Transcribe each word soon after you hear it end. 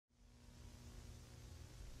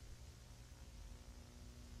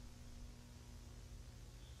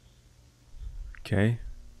Okay.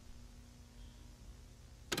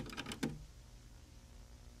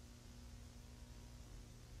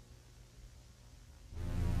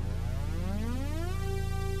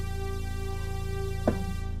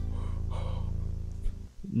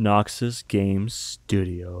 Noxus Games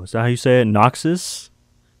Studio. Is that how you say it? Noxus?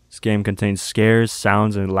 This game contains scares,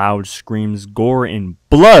 sounds, and loud screams, gore, and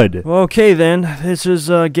blood. Okay then, this is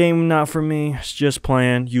a game not for me. It's just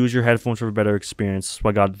playing. Use your headphones for a better experience. So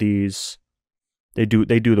I got these. They do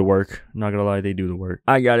the work. Not gonna lie, they do the work.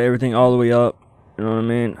 I got everything all the way up. You know what I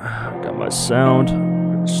mean? Got my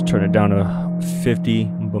sound. Just turn it down to 50,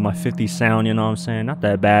 but my 50 sound, you know what I'm saying? Not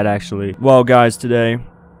that bad actually. Well guys, today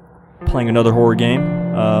playing another horror game.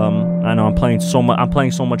 I know I'm playing so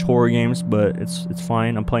much horror games, but it's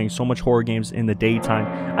fine. I'm playing so much horror games in the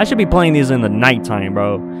daytime. I should be playing these in the nighttime,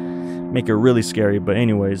 bro. Make it really scary. But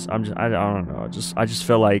anyways, I don't know. I just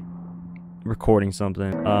feel like recording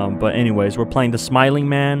something. But anyways, we're playing the Smiling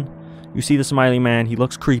Man. You see the Smiling Man? He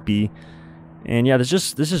looks creepy. And yeah, let's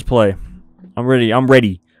just play. I'm ready.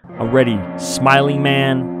 Smiling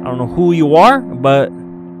Man. I don't know who you are, but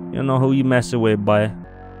you know who you messing with, boy.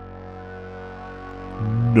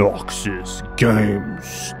 Noxus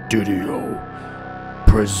Games Studio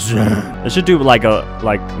present. It should do like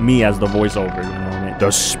me as the voiceover, you know what I mean? The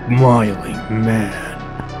Smiling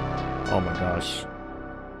Man. Oh my gosh.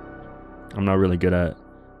 I'm not really good at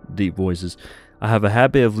deep voices. I have a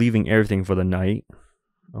habit of leaving everything for the night.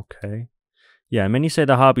 Okay. Yeah, many say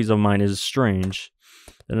the hobbies of mine is strange.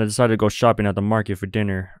 Then I decided to go shopping at the market for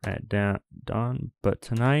dinner at dawn. But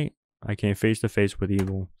tonight, I came face to face with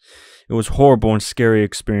evil. It was a horrible and scary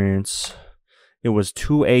experience. It was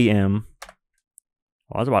 2 a.m.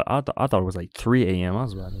 I thought it was like 3 a.m. I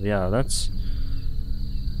was about to, yeah, that's...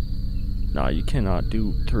 No, you cannot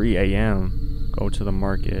do 3 a.m. Go to the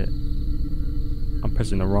market. I'm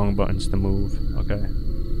pressing the wrong buttons to move. Okay.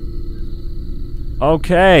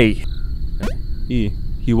 He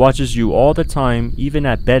watches you all the time, even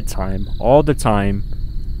at bedtime. All the time.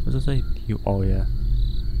 What does it say? Oh, yeah.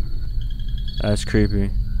 That's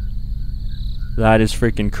creepy. That is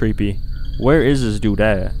freaking creepy. Where is this dude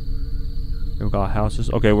at? We got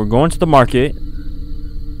houses. Okay, we're going to the market.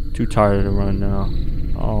 Too tired to run now.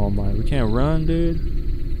 Oh my, we can't run, dude.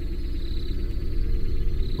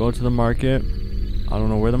 Go to the market. I don't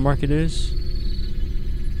know where the market is.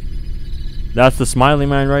 That's the Smiling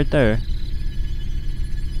Man right there.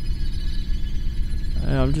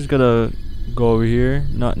 Yeah, I'm just gonna go over here.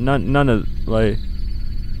 None of like.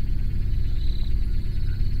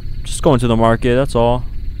 Just going to the market. That's all.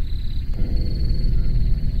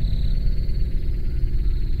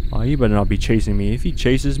 Oh, he better not be chasing me. If he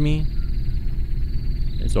chases me,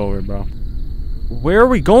 it's over, bro. Where are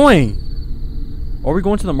we going? Are we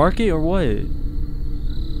going to the market or what?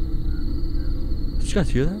 Did you guys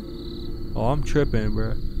hear that? Oh, I'm tripping,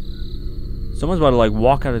 bro. Someone's about to like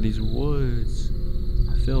walk out of these woods.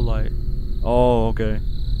 I feel like. Oh, okay.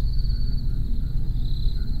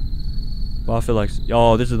 Well, I feel like.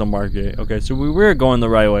 Oh, this is the market. Okay, so we're going the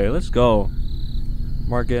right way. Let's go.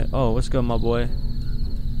 Market. Oh, what's good, my boy?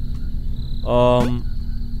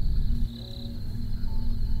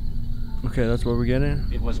 Okay, that's what we're getting.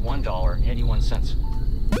 It was $1.81.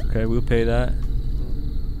 Okay, we'll pay that.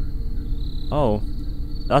 Oh,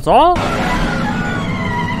 that's all?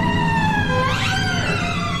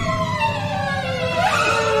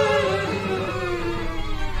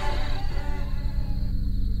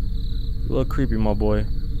 You look creepy, my boy.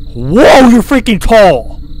 Whoa, you're freaking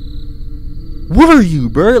tall. What are you,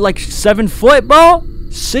 bro? Like 7 foot, bro?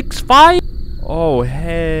 6'5"? Oh,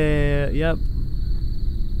 hey, yep.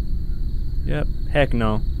 Heck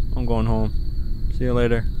no. I'm going home. See you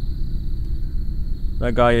later.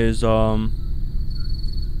 That guy is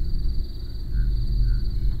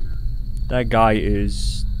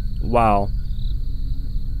wow.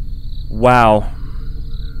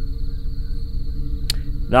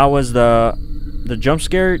 That was the jump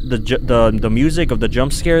scare, the music of the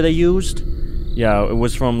jump scare they used. Yeah, it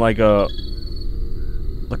was from like a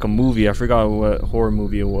movie. I forgot what horror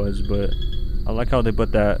movie it was, but I like how they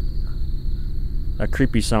put that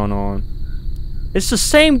creepy sound on. It's the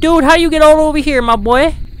same dude. How you get all over here, my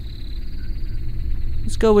boy?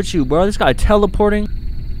 Let's go with you, bro. This guy teleporting.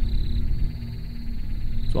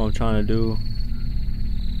 That's what I'm trying to do.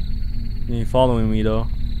 He ain't following me though.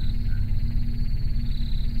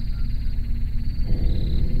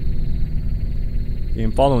 He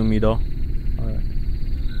ain't following me though. Alright.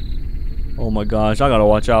 Oh my gosh, I gotta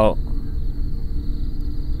watch out.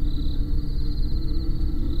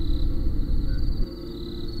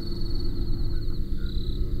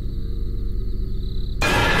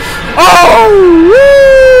 Oh!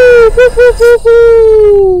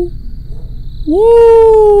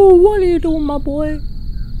 Woo! What are you doing, my boy?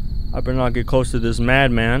 I better not get close to this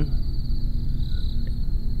madman.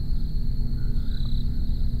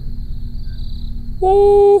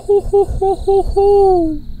 Woo! Hoo, hoo, hoo, hoo,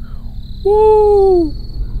 hoo. Woo!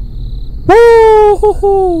 Woo! Hoo,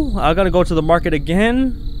 hoo. I gotta go to the market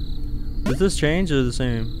again. Does this change or the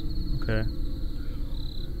same? Okay.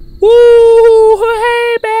 Woo!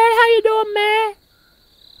 Hey man, how you doing, man?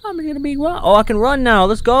 I'm gonna be run. Oh, I can run now.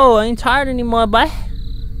 Let's go. I ain't tired anymore, bye.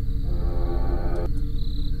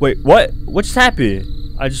 Wait, what? What just happened?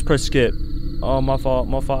 I just pressed skip. Oh, my fault.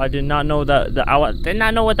 My fault. I did not know that. I did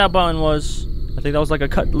not know what that button was. I think that was like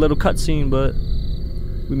a little cut scene, but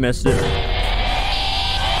we missed it.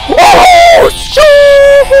 Oh shit!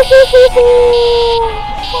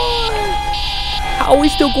 How are we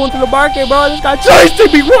still going to the market, bro? This guy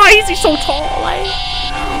chasing me. Why is he so tall? Like,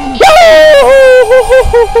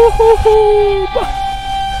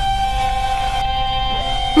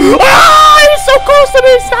 ah, he's so close to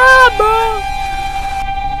me. Stop, bro.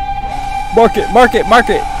 Market, market,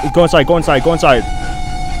 market. Go inside, go inside, go inside.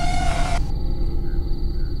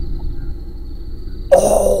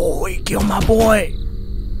 Oh, he killed my boy.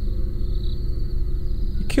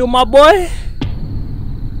 He killed my boy.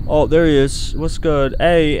 Oh, there he is. What's good?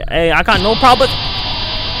 Hey, hey, I got no problem.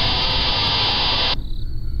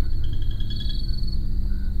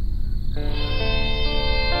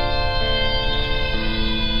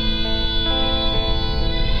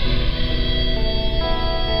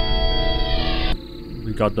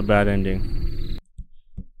 We got the bad ending.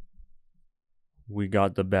 We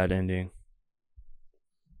got the bad ending.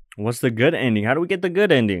 What's the good ending? How do we get the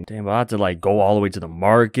good ending? Damn, I have to like go all the way to the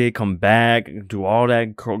market, come back, do all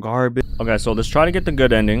that garbage. Okay, so let's try to get the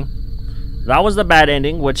good ending. That was the bad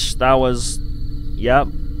ending, which that was, yep.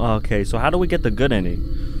 Okay, so how do we get the good ending?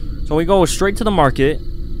 So we go straight to the market,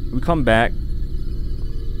 we come back,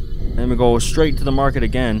 and we go straight to the market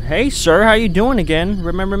again. Hey, sir, how you doing again?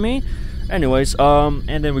 Remember me? Anyways, and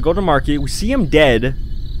then we go to the market, we see him dead.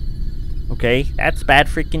 Okay, that's bad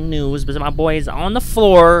freaking news, because my boy is on the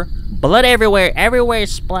floor. Blood everywhere. Everywhere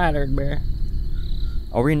is splattered, man.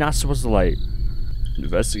 Are we not supposed to, like,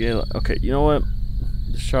 investigate? Okay, you know what?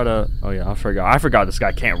 Just try to... Oh, yeah, I forgot. I forgot this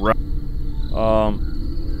guy can't run.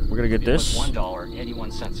 We're gonna get this.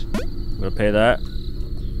 $1.81. I'm gonna pay that.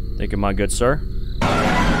 Thank you, my good sir.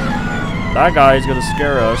 That guy is gonna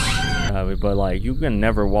scare us. But, like, you can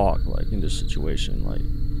never walk, like, in this situation. Like,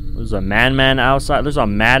 there's a madman outside. There's a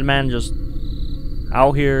madman just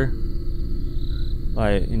out here.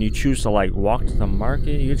 Like, and you choose to, like, walk to the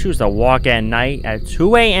market. You choose to walk at night at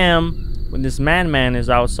 2 a.m. when this madman is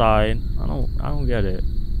outside. I don't get it.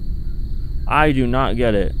 I do not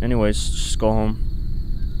get it. Anyways, just go home.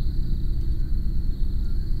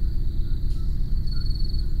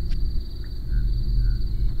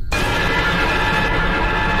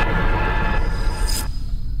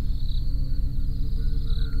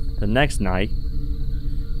 The next night,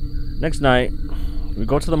 we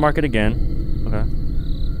go to the market again. Okay.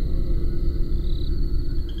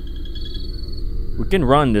 We can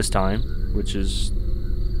run this time, which is,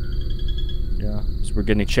 yeah, so we're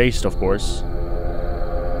getting chased, of course.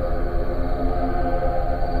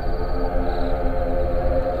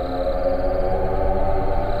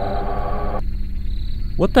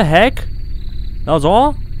 What the heck? That was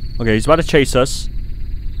all? Okay, he's about to chase us.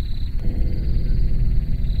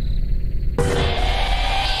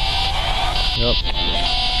 Yep.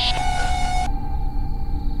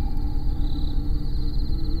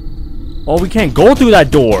 Oh, we can't go through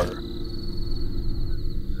that door.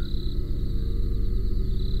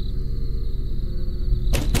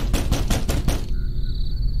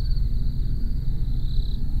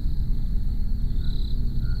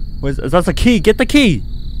 That's a key. Get the key.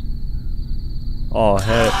 Oh,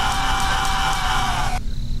 heck.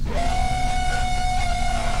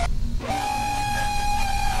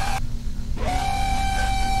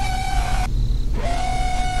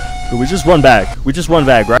 We just run back. We just run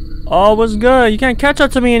back, right? Oh, what's good? You can't catch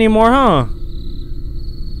up to me anymore, huh?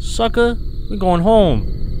 Sucker. We're going home.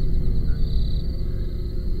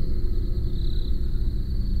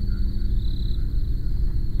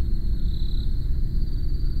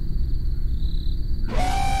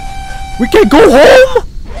 We can't go home?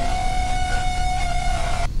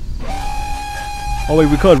 Oh, wait,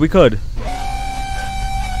 we could. We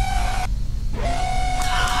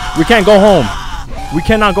can't go home. We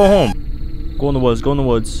cannot go home. Go in the woods. Go in the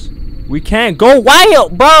woods. We can't go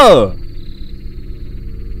wild, bro.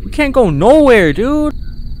 We can't go nowhere, dude.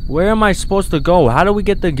 Where am I supposed to go? How do we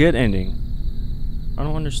get the good ending? I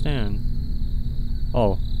don't understand.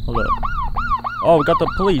 Oh, Hold up. Oh, we got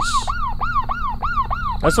the police.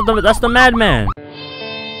 That's the madman.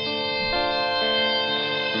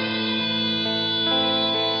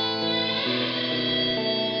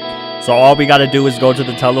 So all we gotta do is go to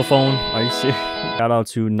the telephone. Are you serious? Shout out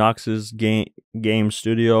to Nox's Game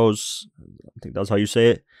Studios. I think that's how you say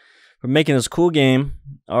it. For making this cool game.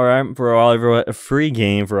 Alright, for everyone, a free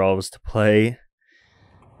game for all of us to play.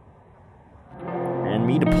 And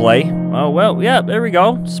me to play. Oh, well, yeah, there we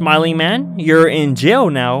go. Smiling man, you're in jail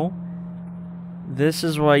now. This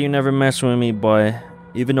is why you never mess with me, boy.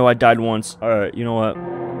 Even though I died once. Alright, you know what?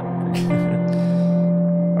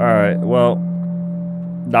 Alright, well.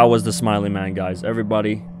 That was the Smiling Man, guys.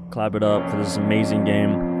 Everybody, clap it up for this amazing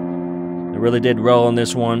game. I really did well on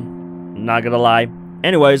this one. Not gonna lie.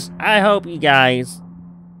 Anyways, I hope you guys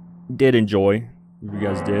did enjoy. If you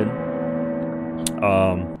guys did.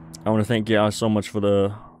 I want to thank you guys so much for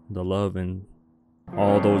the love and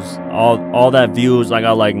all those all that views. I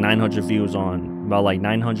got like 900 views on about like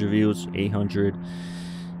 900 views, 800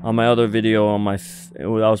 on my other video on my I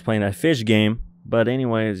was playing that fish game. But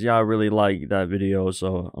anyways, y'all really like that video,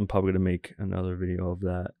 so I'm probably gonna make another video of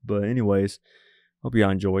that. But anyways, hope y'all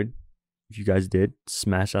enjoyed. If you guys did,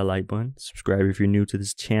 smash that like button, subscribe if you're new to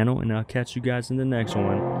this channel, and I'll catch you guys in the next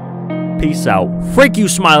one. Peace out. Freak you,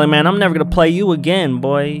 Smiling Man. I'm never gonna play you again,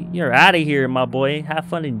 boy. You're out of here, my boy. Have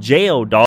fun in jail, dog.